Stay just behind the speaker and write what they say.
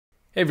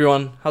Hey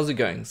everyone, how's it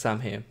going?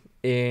 Sam here.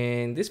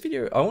 In this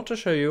video, I want to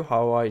show you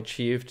how I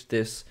achieved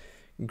this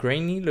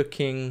grainy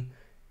looking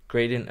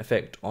gradient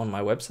effect on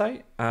my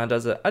website. And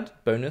as an added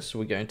bonus,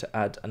 we're going to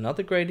add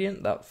another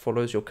gradient that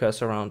follows your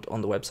cursor around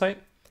on the website,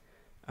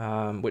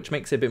 which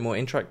makes it a bit more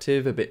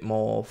interactive, a bit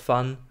more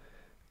fun.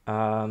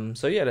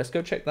 So yeah, let's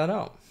go check that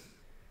out.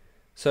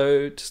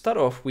 So to start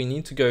off, we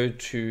need to go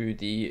to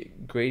the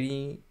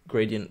Grainy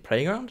gradient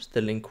playground.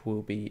 The link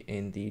will be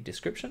in the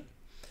description.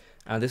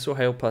 And this will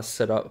help us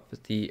set up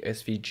the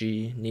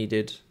SVG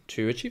needed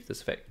to achieve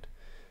this effect.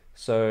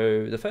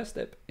 So the first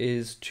step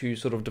is to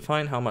sort of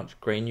define how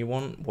much grain you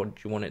want,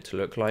 what you want it to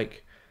look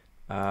like.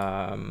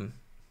 So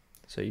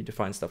you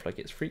define stuff like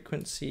its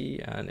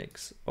frequency and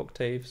its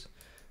octaves.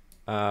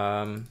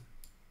 So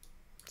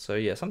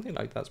yeah, something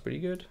like that's pretty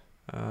good.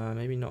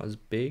 Maybe not as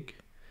big.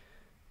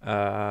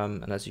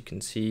 And as you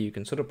can see, you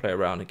can sort of play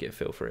around and get a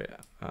feel for it.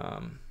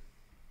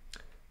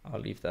 I'll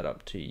leave that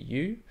up to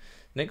you.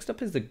 Next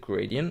up is the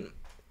gradient.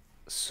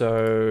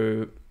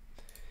 So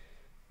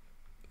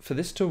for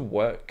this to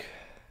work,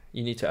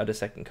 you need to add a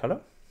second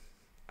color.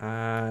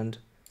 And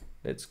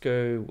let's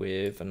go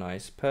with a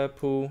nice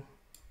purple.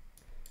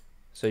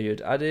 So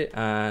you'd add it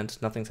and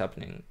nothing's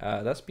happening.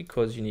 That's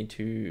because you need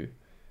to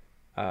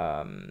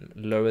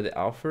lower the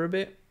alpha a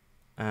bit.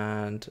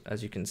 And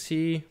as you can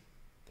see,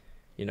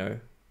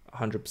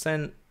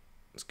 100%,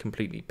 it's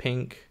completely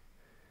pink.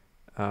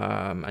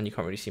 And you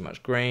can't really see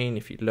much grain.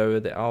 If you lower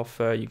the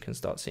alpha, you can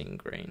start seeing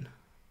grain.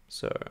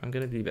 So I'm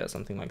going to leave it at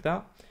something like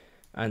that,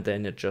 and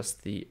then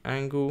adjust the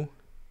angle.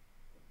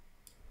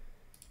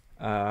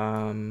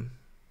 Something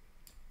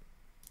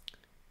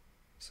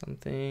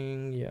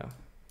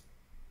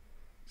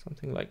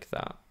like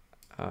that.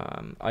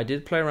 I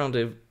did play around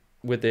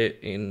with it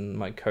in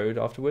my code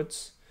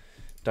afterwards,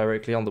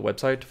 directly on the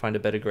website to find a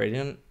better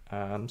gradient.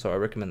 So I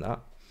recommend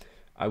that.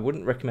 I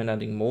wouldn't recommend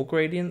adding more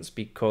gradients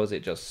because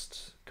it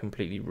just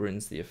completely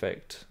ruins the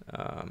effect.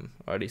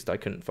 Or at least I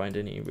couldn't find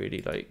any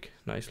really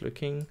nice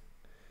looking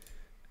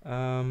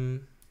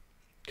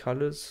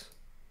colors.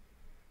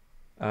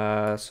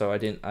 So I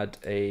didn't add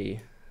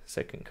a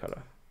second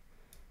color.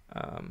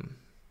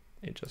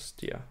 It just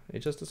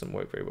doesn't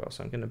work very well.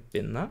 So I'm going to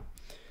bin that,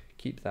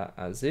 keep that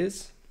as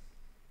is.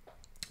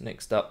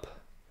 Next up,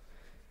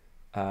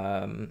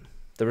 the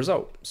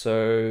result.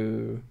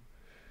 So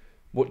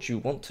what you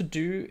want to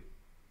do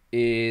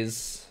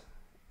is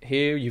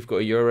here you've got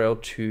a URL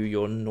to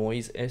your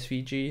noise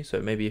SVG. So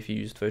maybe if you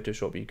used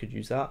Photoshop, you could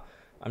use that.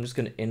 I'm just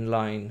going to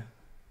inline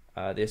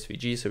the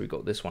SVG. So we've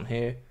got this one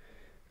here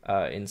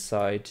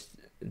inside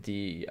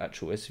the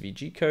actual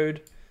SVG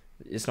code.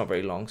 It's not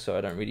very long, so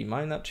I don't really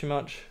mind that too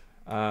much.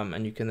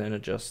 And you can then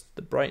adjust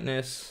the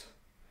brightness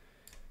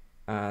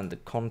and the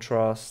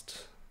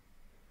contrast,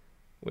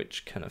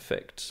 which can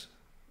affect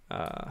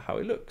how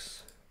it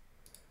looks.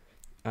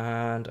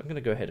 And I'm going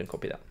to go ahead and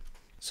copy that.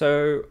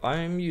 So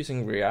I'm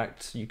using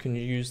React. You can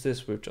use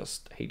this with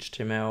just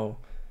HTML,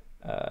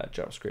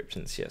 JavaScript,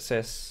 and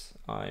CSS.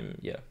 I'm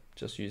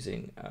just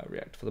using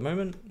React for the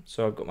moment.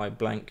 So I've got my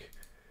blank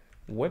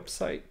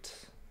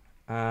website,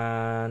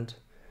 and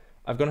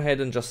I've gone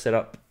ahead and just set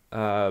up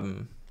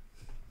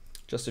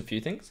just a few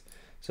things.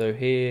 So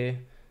here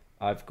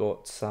I've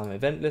got some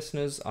event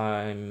listeners.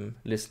 I'm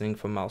listening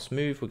for mouse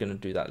move. We're going to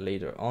do that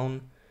later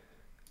on.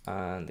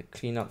 And the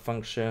cleanup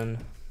function,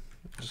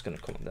 I'm just going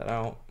to comment that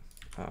out.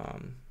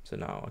 So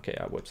now, okay,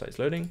 our website's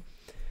loading.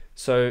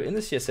 So in the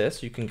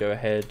CSS, you can go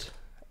ahead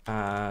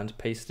and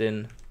paste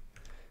in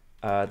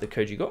the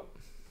code you got.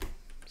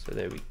 So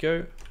there we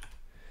go.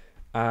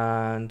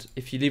 And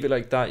if you leave it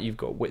like that, you've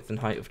got width and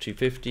height of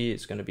 250.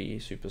 It's going to be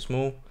super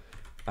small.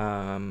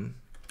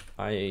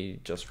 I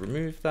just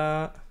remove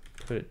that,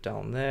 put it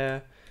down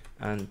there,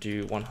 and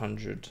do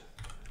 100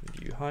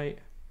 view height.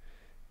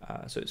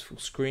 So it's full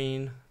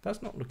screen.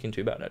 That's not looking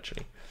too bad,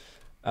 actually.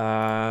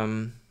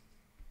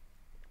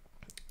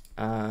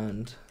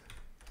 And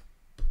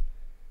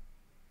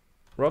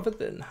rather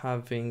than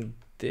having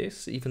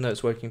this, even though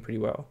it's working pretty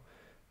well,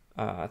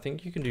 I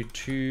think you can do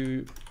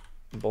 2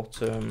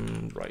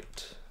 bottom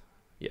right.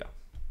 Yeah,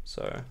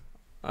 so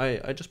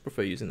I just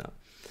prefer using that.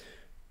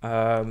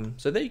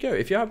 So there you go.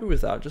 If you're happy with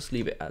that, just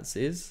leave it as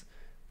is.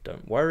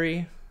 Don't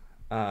worry.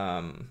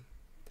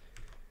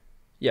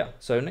 Yeah,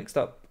 so next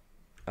up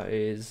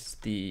is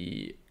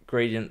the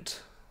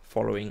gradient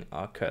following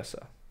our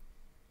cursor.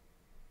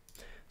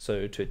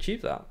 So to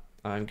achieve that,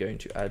 I'm going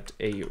to add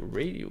a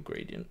radial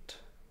gradient.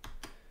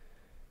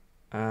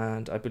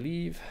 And I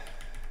believe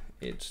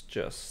it's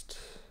just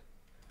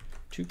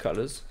 2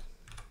 colors.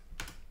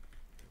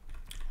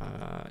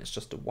 It's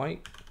just a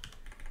white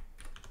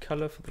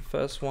color for the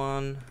first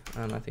one,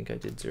 and I think I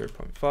did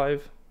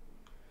 0.5.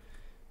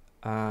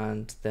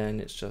 And then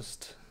it's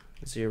just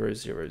 0,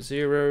 0,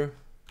 0,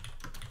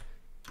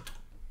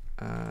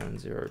 and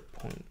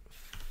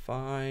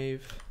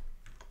 0.5.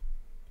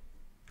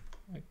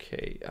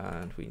 Okay,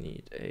 and we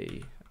need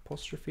a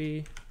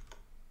apostrophe.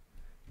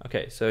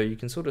 Okay, so you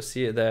can sort of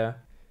see it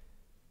there.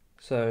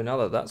 So now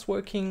that that's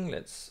working,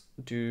 let's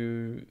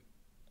do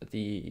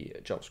the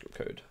JavaScript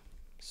code.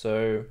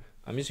 So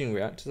I'm using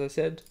React, as I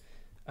said.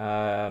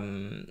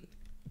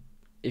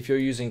 If you're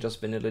using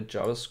just vanilla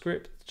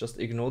JavaScript, just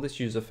ignore this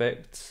use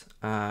effect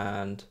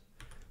and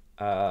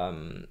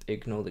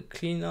ignore the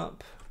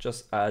cleanup.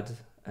 Just add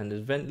an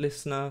event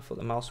listener for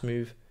the mouse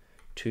move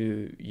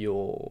to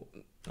your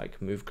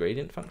like move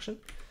gradient function,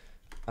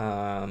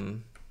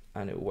 and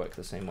it will work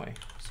the same way.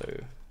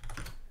 So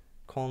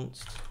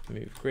const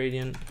move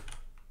gradient,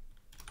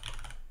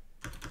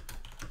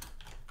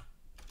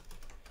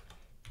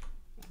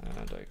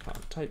 and I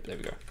can't type, there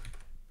we go,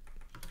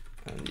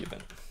 and the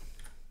event.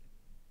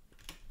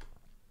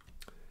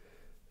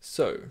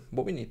 So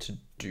what we need to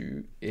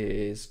do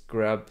is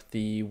grab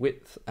the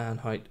width and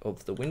height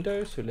of the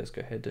window. So let's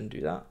go ahead and do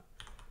that.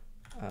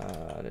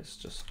 Let's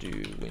just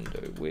do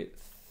window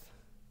width,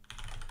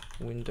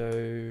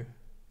 window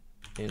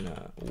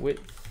inner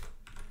width,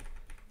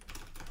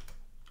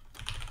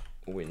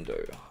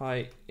 window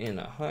height,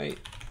 inner height.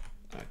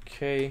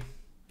 Okay.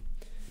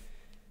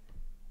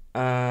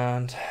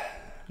 And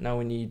now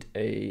we need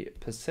a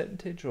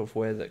percentage of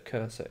where the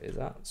cursor is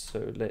at.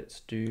 So let's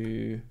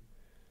do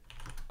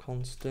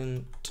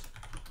constant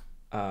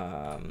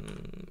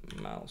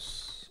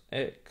mouse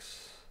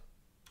x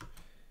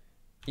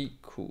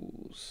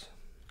equals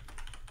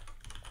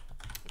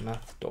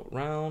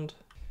math.round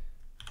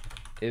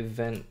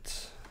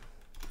event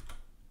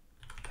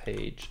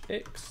page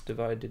x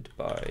divided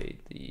by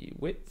the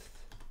width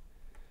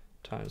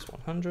times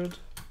 100.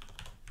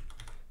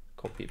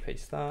 Copy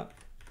paste that.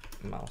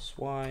 Mouse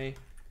y,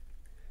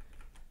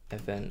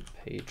 event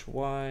page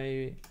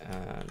y,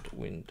 and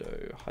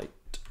window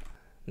height.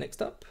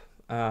 Next up,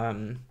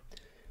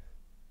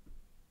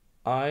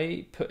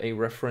 I put a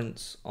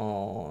reference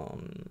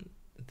on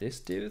this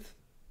div,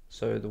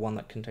 so the one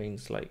that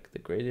contains like the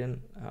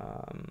gradient,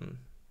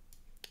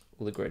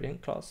 all the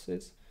gradient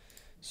classes.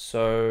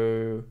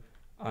 So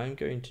I'm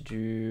going to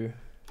do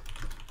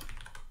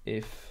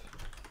if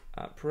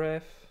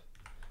appref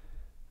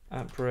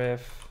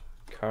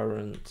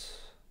current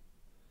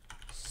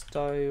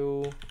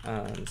style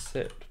and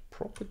set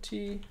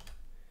property.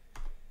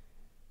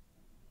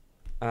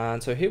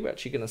 And so here we're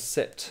actually going to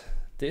set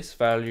this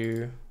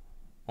value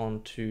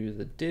onto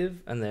the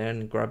div and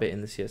then grab it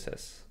in the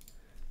CSS.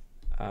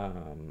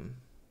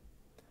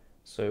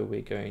 So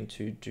we're going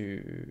to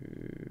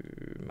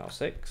do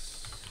mouse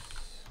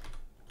x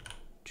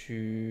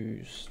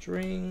to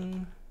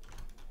string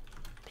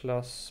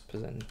plus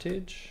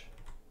percentage.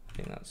 I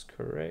think that's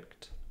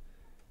correct.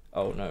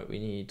 Oh no, we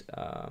need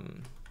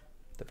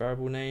the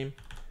variable name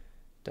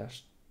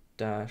dash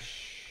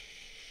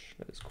dash.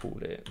 Let's call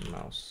it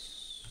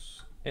mouse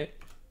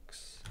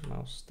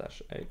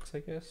dash x, I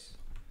guess.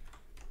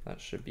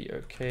 That should be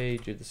okay.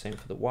 Do the same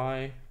for the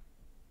y.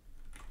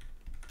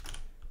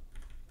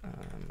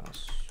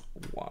 Mouse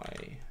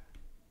y.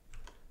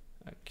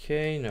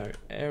 Okay, no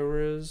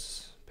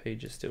errors.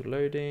 Page is still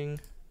loading.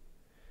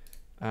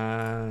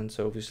 And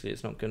so obviously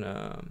it's not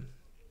gonna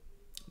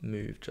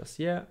move just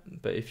yet,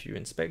 but if you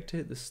inspect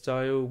it, the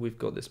style, we've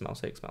got this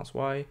mouse x, mouse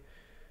y,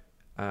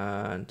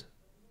 and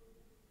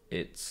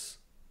it's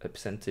a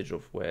percentage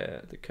of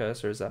where the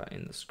cursor is at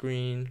in the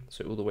screen.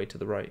 So all the way to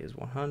the right is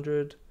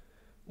 100,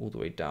 all the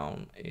way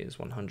down is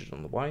 100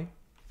 on the y.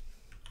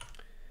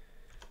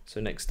 So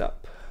next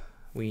up,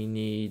 we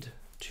need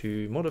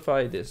to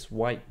modify this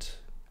white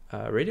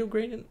radial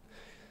gradient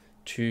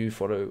to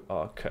follow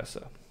our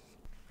cursor.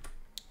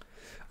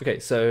 Okay,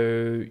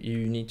 so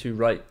you need to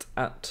write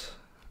at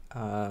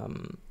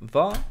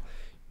var,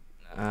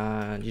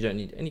 and you don't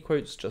need any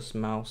quotes, just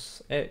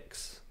mouse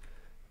x,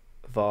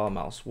 var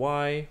mouse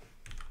y,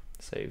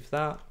 save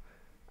that,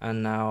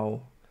 and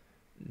now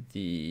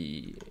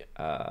the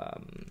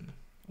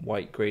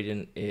white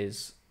gradient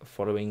is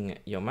following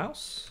your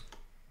mouse.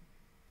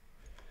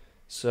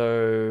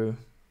 So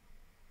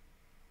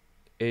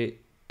it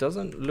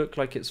doesn't look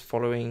like it's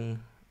following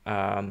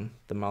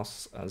the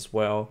mouse as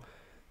well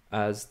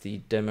as the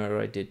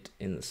demo I did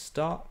in the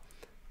start,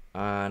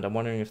 and I'm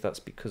wondering if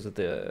that's because of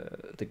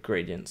the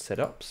gradient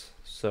setups.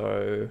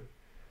 So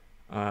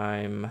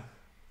I'm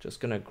just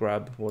gonna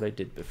grab what I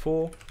did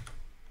before,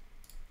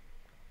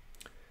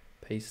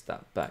 paste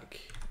that back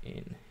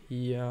in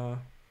here,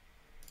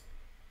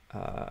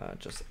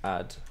 just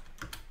add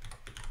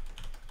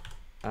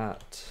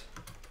at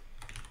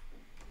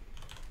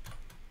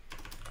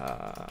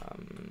I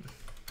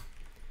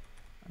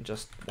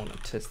just want to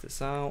test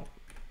this out.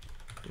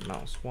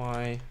 Mouse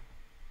Y.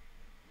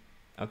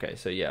 Okay,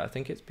 so yeah, I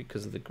think it's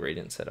because of the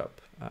gradient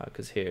setup,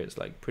 because here it's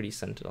like pretty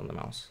centered on the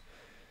mouse.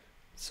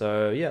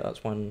 So yeah,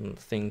 that's one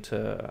thing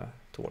to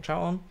watch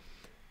out on.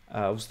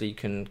 Obviously you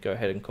can go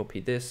ahead and copy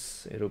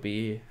this. It'll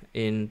be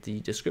in the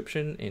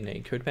description in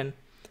a code pen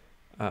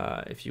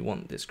if you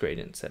want this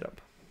gradient setup.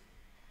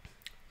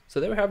 So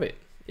there we have it.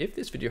 If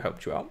this video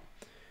helped you out,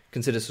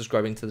 consider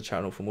subscribing to the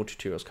channel for more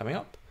tutorials coming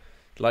up.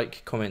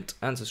 Like, comment,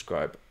 and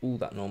subscribe, all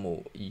that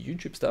normal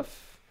YouTube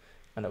stuff.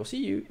 And I will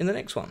see you in the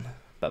next one.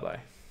 Bye bye.